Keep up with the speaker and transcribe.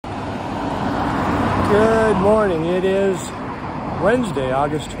Good morning. It is Wednesday,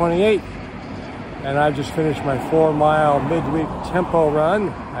 August 28th, and I just finished my 4-mile midweek tempo run.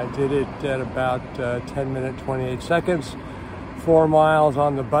 I did it at about 10 minutes, 28 seconds. 4 miles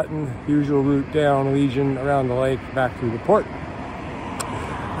on the button, usual route down Legion, around the lake, back through the port.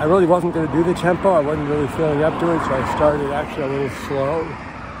 I really wasn't going to do the tempo. I wasn't really feeling up to it, so I started actually a little slow.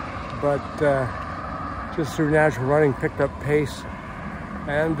 But just through natural running, picked up pace.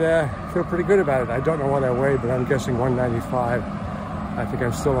 And feel pretty good about it. I don't know what I weighed, but I'm guessing 195. I think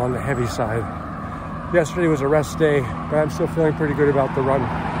I'm still on the heavy side. Yesterday was a rest day, but I'm still feeling pretty good about the run.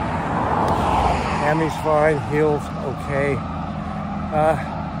 Hammy's fine, heels okay.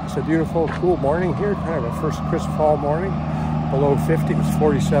 It's a beautiful, cool morning here, kind of a first crisp fall morning. Below 50, it was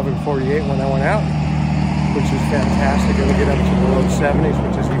 47, 48 when I went out, which is fantastic. It'll get up to the low 70s,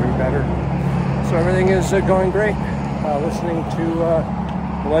 which is even better. So everything is going great. Listening to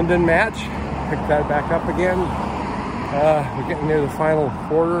London match, picked that back up again. We're getting near the final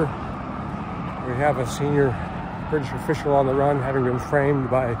quarter. We have a senior British official on the run, having been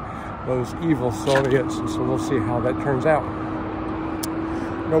framed by those evil Soviets, and so we'll see how that turns out.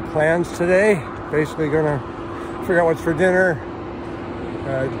 No plans today. Basically gonna figure out what's for dinner,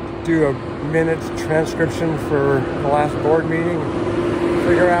 do a minute transcription for the last board meeting,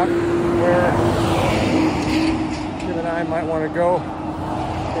 figure out where Kim and I might want to go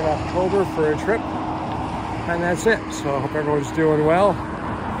in October for a trip, and that's it. So I hope everyone's doing well.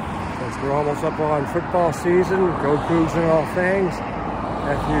 Since we're almost up on football season, go Cougs in all things,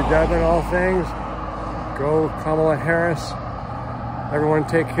 FU in all things, go Kamala Harris. Everyone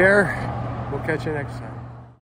take care. We'll catch you next time.